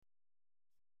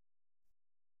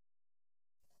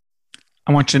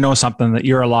I want you to know something that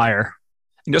you're a liar.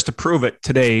 And just to prove it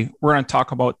today, we're going to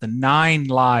talk about the 9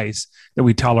 lies that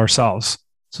we tell ourselves.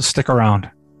 So stick around.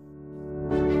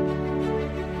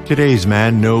 Today's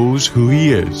man knows who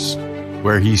he is,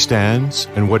 where he stands,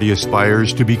 and what he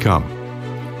aspires to become.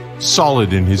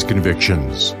 Solid in his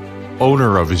convictions,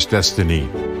 owner of his destiny,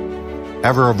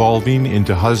 ever evolving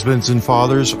into husbands and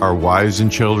fathers our wives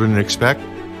and children expect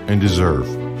and deserve.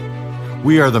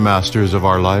 We are the masters of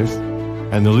our life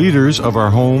and the leaders of our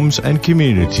homes and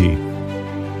community.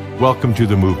 Welcome to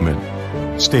the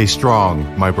movement. Stay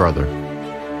strong, my brother.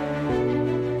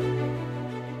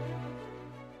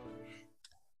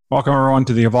 Welcome, everyone,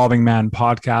 to the Evolving Man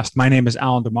podcast. My name is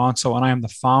Alan DeMonso, and I am the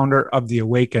founder of The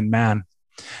Awakened Man.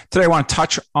 Today, I want to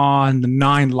touch on the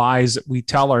 9 lies that we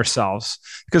tell ourselves,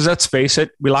 because let's face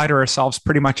it, we lie to ourselves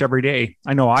pretty much every day.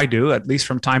 I know I do, at least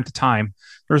from time to time.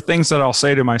 There are things that I'll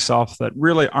say to myself that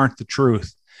really aren't the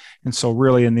truth. And so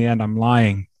really, in the end, I'm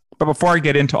lying. But before I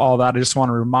get into all that, I just want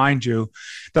to remind you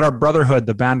that our brotherhood,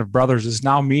 the Band of Brothers, is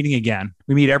now meeting again.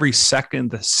 We meet every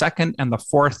the second and the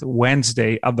fourth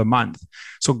Wednesday of the month.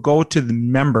 So go to the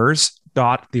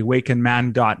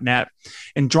members.theawakenedman.net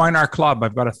and join our club.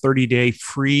 I've got a 30-day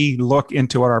free look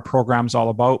into what our program's all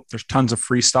about. There's tons of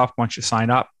free stuff once you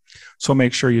sign up. So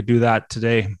make sure you do that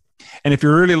today. And if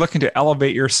you're really looking to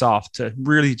elevate yourself to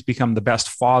really become the best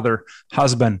father,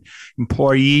 husband,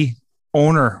 employee,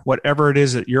 owner, whatever it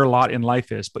is that your lot in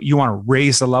life is, but you want to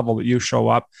raise the level that you show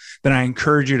up, then I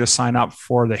encourage you to sign up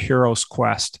for the Hero's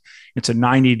Quest. It's a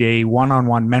 90-day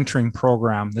one-on-one mentoring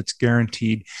program that's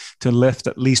guaranteed to lift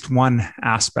at least one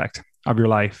aspect of your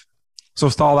life. So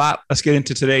with all that, let's get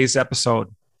into today's episode.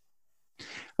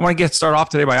 I want to start off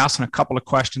today by asking a couple of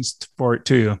questions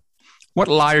to you. What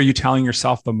lie are you telling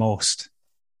yourself the most?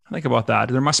 Think about that.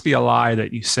 There must be a lie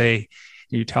that you say,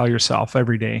 you tell yourself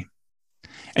every day.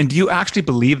 And do you actually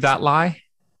believe that lie?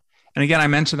 And again, I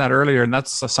mentioned that earlier, and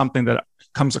that's something that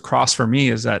comes across for me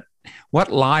is that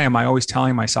what lie am I always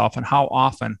telling myself, and how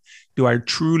often do I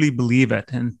truly believe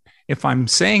it? And if I'm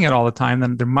saying it all the time,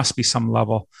 then there must be some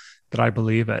level that I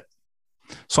believe it.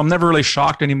 So I'm never really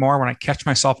shocked anymore when I catch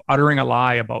myself uttering a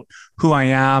lie about who I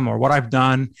am or what I've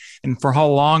done and for how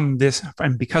long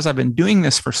and because I've been doing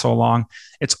this for so long,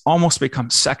 it's almost become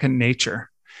second nature.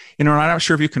 And I'm not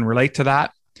sure if you can relate to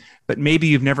that, but maybe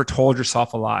you've never told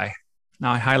yourself a lie.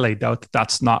 Now, I highly doubt that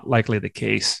that's not likely the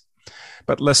case.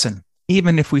 But listen,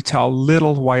 even if we tell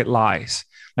little white lies,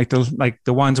 like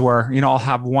the ones where, I'll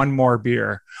have one more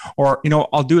beer, or,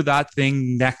 I'll do that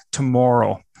thing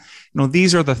tomorrow.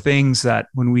 These are the things that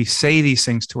when we say these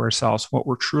things to ourselves, what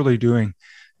we're truly doing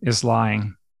is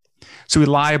lying. So we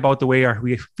lie about the way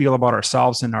we feel about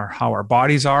ourselves and how our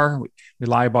bodies are. We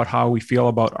lie about how we feel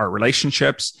about our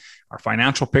relationships, our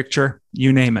financial picture,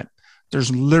 you name it.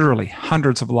 There's literally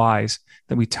hundreds of lies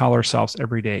that we tell ourselves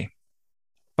every day.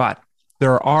 But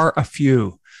there are a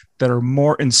few that are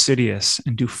more insidious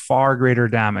and do far greater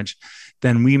damage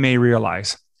than we may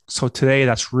realize. So today,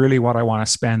 that's really what I want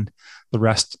to spend the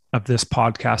rest of this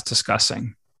podcast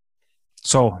discussing.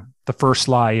 So the first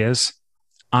lie is,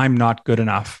 I'm not good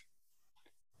enough.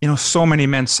 So many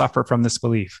men suffer from this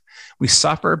belief. We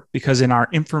suffer because in our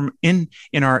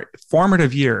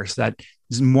formative years, that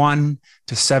is 1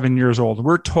 to 7 years old,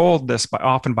 we're told this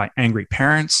often by angry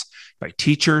parents, by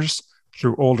teachers,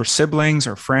 through older siblings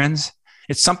or friends.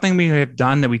 It's something we have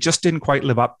done that we just didn't quite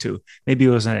live up to. Maybe it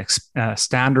was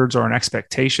standards or an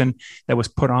expectation that was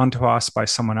put onto us by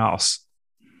someone else.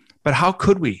 But how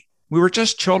could we? We were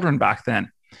just children back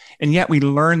then. And yet we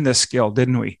learned this skill,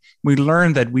 didn't we? We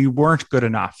learned that we weren't good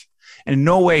enough. And in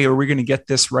no way are we going to get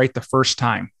this right the first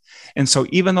time. And so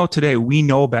even though today we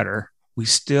know better, we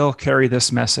still carry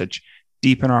this message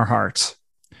deep in our hearts.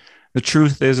 The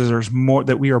truth is there's more,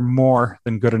 that we are more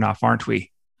than good enough, aren't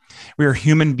we? We are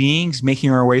human beings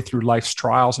making our way through life's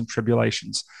trials and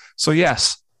tribulations. So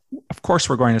yes, of course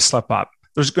we're going to slip up.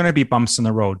 There's going to be bumps in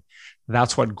the road.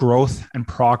 That's what growth and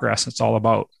progress it's all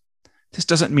about. This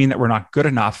doesn't mean that we're not good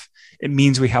enough. It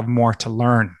means we have more to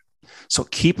learn. So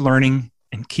keep learning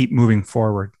and keep moving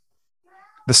forward.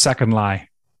 The second lie,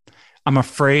 I'm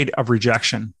afraid of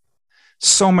rejection.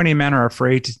 So many men are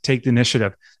afraid to take the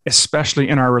initiative, especially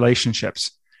in our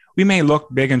relationships. We may look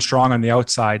big and strong on the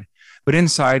outside, but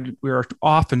inside we are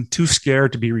often too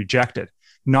scared to be rejected,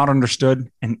 not understood,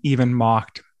 and even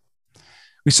mocked.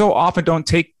 We so often don't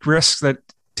take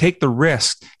the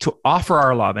risk to offer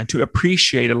our love and to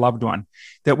appreciate a loved one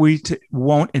that we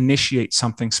won't initiate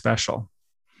something special,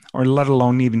 or let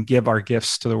alone even give our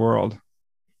gifts to the world.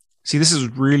 See, this is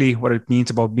really what it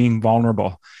means about being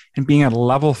vulnerable and being at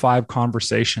level 5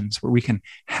 conversations where we can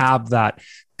have that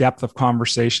depth of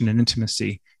conversation and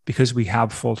intimacy because we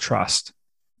have full trust.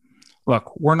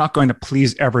 Look, we're not going to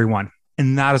please everyone,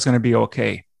 and that is going to be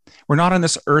okay. We're not on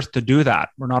this earth to do that.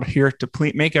 We're not here to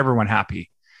make everyone happy.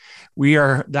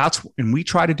 And we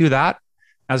try to do that,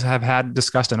 as I have had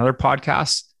discussed in other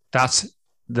podcasts. That's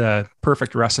the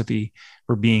perfect recipe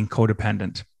for being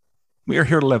codependent. We are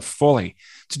here to live fully,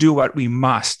 to do what we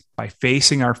must by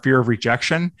facing our fear of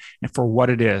rejection and for what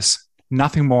it is,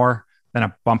 nothing more than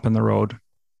a bump in the road.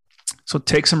 So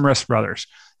take some risks, brothers.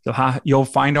 You'll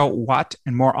find out what,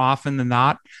 and more often than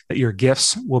not, that your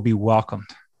gifts will be welcomed.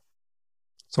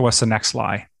 So what's the next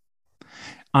lie?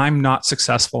 I'm not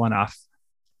successful enough.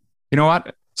 You know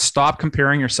what? Stop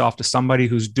comparing yourself to somebody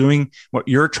who's doing what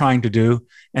you're trying to do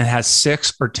and has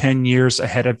 6 or 10 years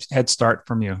head start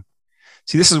from you.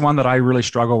 See, this is one that I really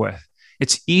struggle with.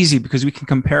 It's easy because we can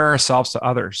compare ourselves to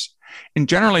others. And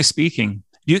generally speaking,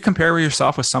 do you compare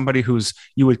yourself with somebody who's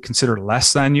you would consider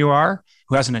less than you are,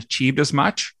 who hasn't achieved as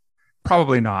much?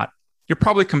 Probably not. You're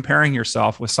probably comparing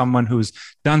yourself with someone who's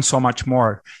done so much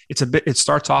more. It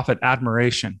starts off at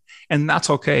admiration, and that's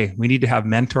okay. We need to have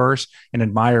mentors and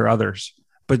admire others,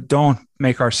 but don't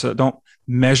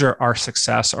measure our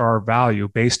success or our value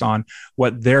based on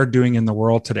what they're doing in the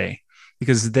world today,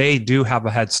 because they do have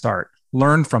a head start.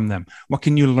 Learn from them. What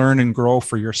can you learn and grow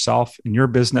for yourself in your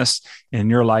business, in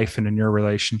your life, and in your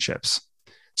relationships?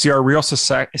 See, our real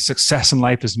success in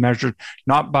life is measured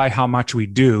not by how much we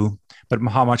do, but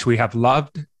how much we have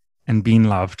loved and been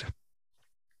loved.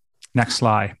 Next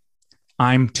lie.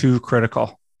 I'm too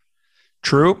critical.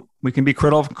 True, we can be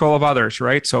critical of others,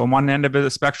 right? So on one end of the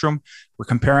spectrum, we're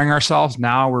comparing ourselves.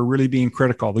 Now we're really being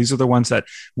critical. These are the ones that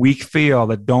we feel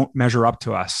that don't measure up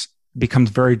to us. It becomes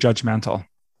very judgmental.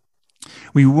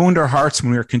 We wound our hearts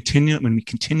when we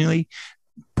continually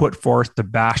put forth to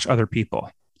bash other people.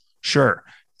 Sure,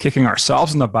 kicking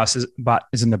ourselves in the butt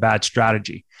isn't a bad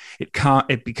strategy.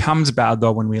 It becomes bad,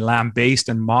 though, when we lambaste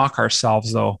and mock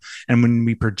ourselves, though, and when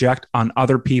we project on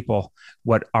other people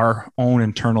what our own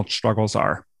internal struggles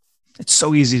are. It's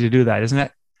so easy to do that, isn't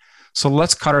it? So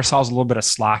let's cut ourselves a little bit of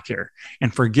slack here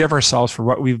and forgive ourselves for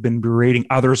what we've been berating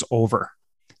others over.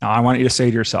 Now, I want you to say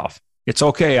to yourself, it's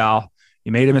okay, Al.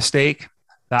 You made a mistake.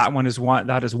 That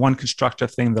is one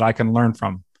constructive thing that I can learn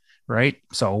from, right?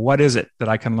 So what is it that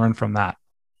I can learn from that?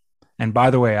 And by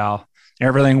the way, Al,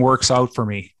 everything works out for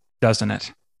me, doesn't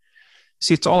it?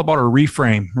 See, it's all about a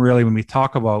reframe, really, when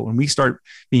we start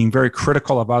being very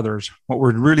critical of others, what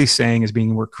we're really saying is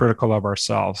we're critical of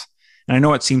ourselves. And I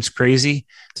know it seems crazy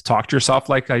to talk to yourself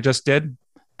like I just did,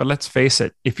 but let's face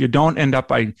it, if you don't end up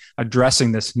by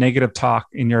addressing this negative talk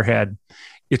in your head,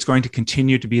 it's going to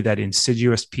continue to be that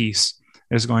insidious piece.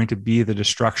 It is going to be the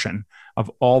destruction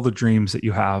of all the dreams that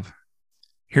you have.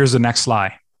 Here's the next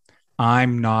lie.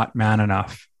 I'm not man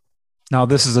enough. Now,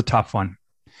 this is a tough one.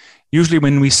 Usually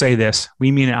when we say this,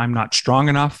 we mean I'm not strong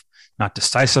enough, not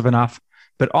decisive enough,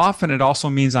 but often it also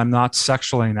means I'm not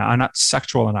sexual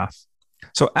enough.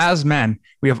 So as men,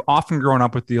 we have often grown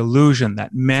up with the illusion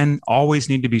that men always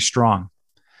need to be strong.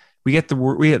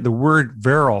 The word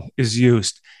virile is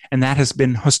used, and that has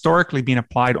been historically been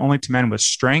applied only to men with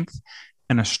strength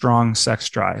and a strong sex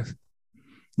drive.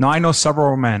 Now, I know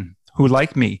several men who,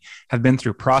 like me, have been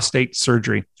through prostate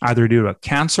surgery, either due to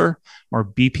cancer or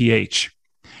BPH,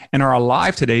 and are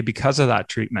alive today because of that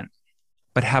treatment,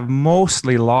 but have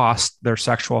mostly lost their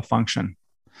sexual function.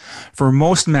 For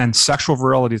most men, sexual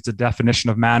virility is the definition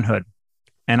of manhood,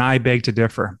 and I beg to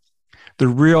differ. The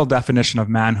real definition of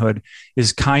manhood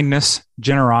is kindness,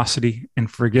 generosity, and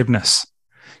forgiveness.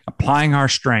 Applying our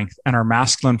strength and our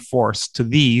masculine force to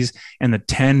these and the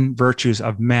 10 virtues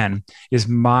of men is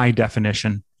my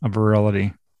definition of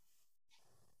virility.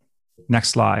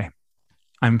 Next lie.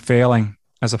 I'm failing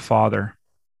as a father.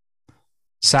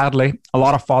 Sadly, a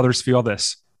lot of fathers feel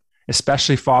this,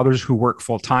 especially fathers who work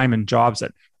full-time in jobs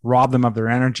that rob them of their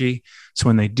energy. So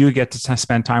when they do get to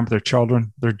spend time with their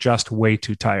children, they're just way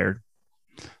too tired.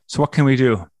 So what can we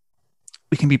do?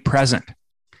 We can be present.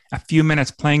 A few minutes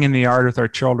playing in the yard with our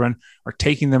children or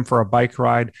taking them for a bike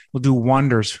ride will do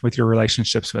wonders with your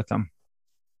relationships with them.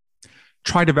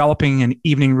 Try developing an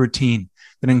evening routine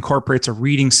that incorporates a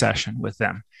reading session with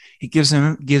them. It gives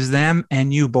them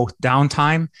and you both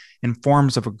downtime in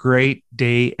forms of a great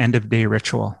end of day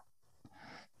ritual.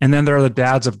 And then there are the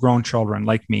dads of grown children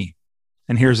like me.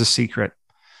 And here's a secret.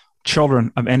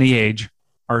 Children of any age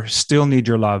still need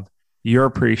your love, your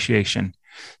appreciation,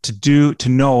 to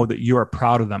know that you are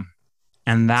proud of them.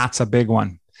 And that's a big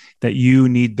one, that you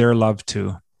need their love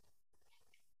too.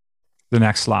 The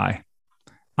next lie.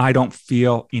 I don't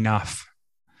feel enough.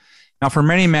 Now, for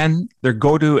many men, their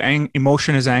go-to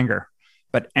emotion is anger.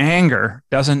 But anger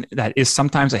that is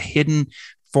sometimes a hidden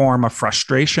form of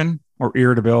frustration or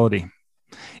irritability.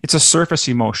 It's a surface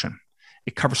emotion.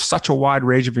 It covers such a wide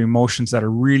range of emotions that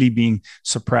are really being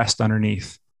suppressed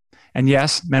underneath. And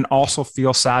yes, men also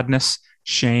feel sadness,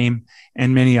 shame,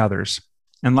 and many others.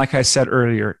 And like I said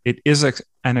earlier, it is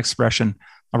an expression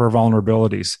of our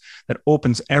vulnerabilities that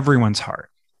opens everyone's heart.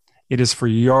 It is for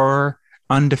your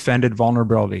undefended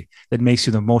vulnerability that makes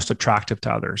you the most attractive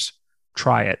to others.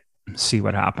 Try it and see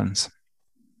what happens.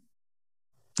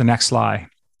 The next lie.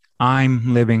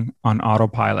 I'm living on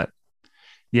autopilot.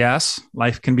 Yes,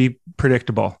 life can be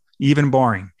predictable, even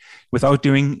boring, without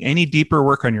doing any deeper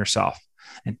work on yourself.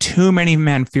 And too many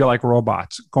men feel like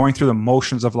robots, going through the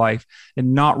motions of life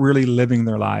and not really living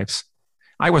their lives.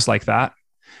 I was like that,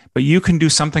 but you can do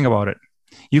something about it.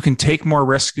 You can take more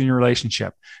risks in your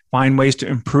relationship, find ways to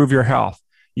improve your health.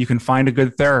 You can find a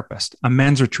good therapist, a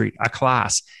men's retreat, a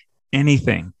class,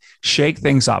 anything. Shake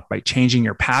things up by changing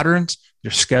your patterns,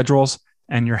 your schedules,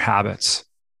 and your habits.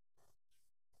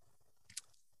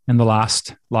 And the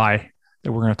last lie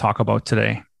that we're going to talk about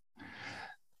today.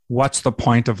 What's the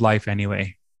point of life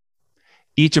anyway?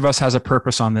 Each of us has a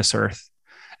purpose on this earth,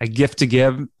 a gift to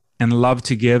give and love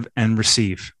to give and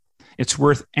receive. It's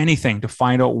worth anything to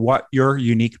find out what your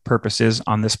unique purpose is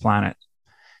on this planet.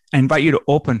 I invite you to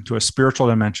open to a spiritual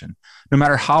dimension. No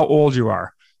matter how old you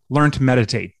are, learn to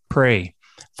meditate, pray,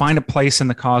 find a place in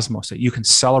the cosmos that you can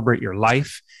celebrate your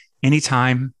life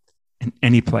anytime and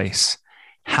any place.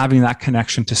 Having that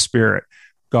connection to spirit,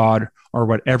 God, or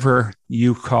whatever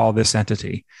you call this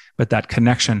entity, but that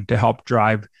connection to help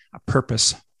drive a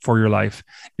purpose for your life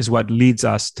is what leads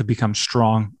us to become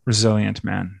strong, resilient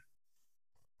men.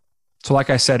 So like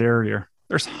I said earlier,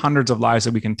 there's hundreds of lies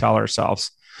that we can tell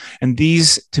ourselves. And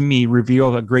these, to me,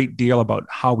 reveal a great deal about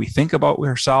how we think about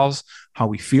ourselves, how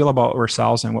we feel about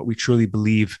ourselves, and what we truly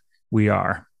believe we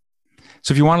are.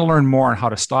 So if you want to learn more on how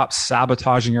to stop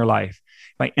sabotaging your life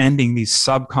by ending these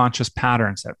subconscious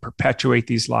patterns that perpetuate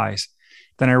these lies,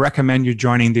 then I recommend you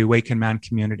joining the Awakened Man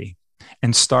community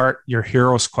and start your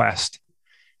hero's quest.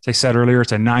 As I said earlier,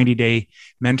 it's a 90-day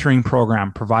mentoring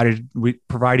program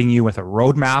providing you with a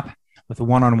roadmap, with a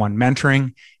one-on-one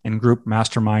mentoring and group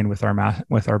mastermind with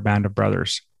our band of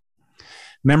brothers.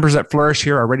 Members that flourish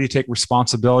here are ready to take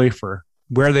responsibility for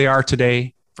where they are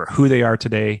today, for who they are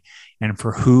today, and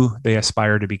for who they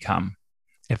aspire to become.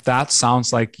 If that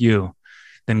sounds like you,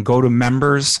 then go to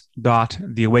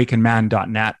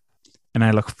members.theawakenedman.net, and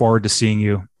I look forward to seeing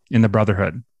you in the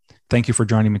brotherhood. Thank you for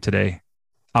joining me today.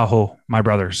 Aho, my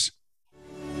brothers.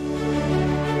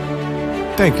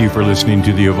 Thank you for listening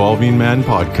to the Evolving Man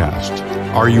podcast.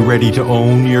 Are you ready to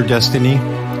own your destiny?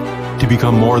 To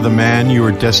become more the man you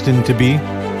are destined to be?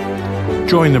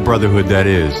 Join the brotherhood that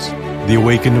is The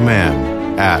Awakened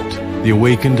Man at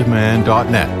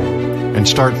theawakenedman.net and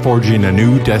start forging a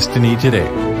new destiny today.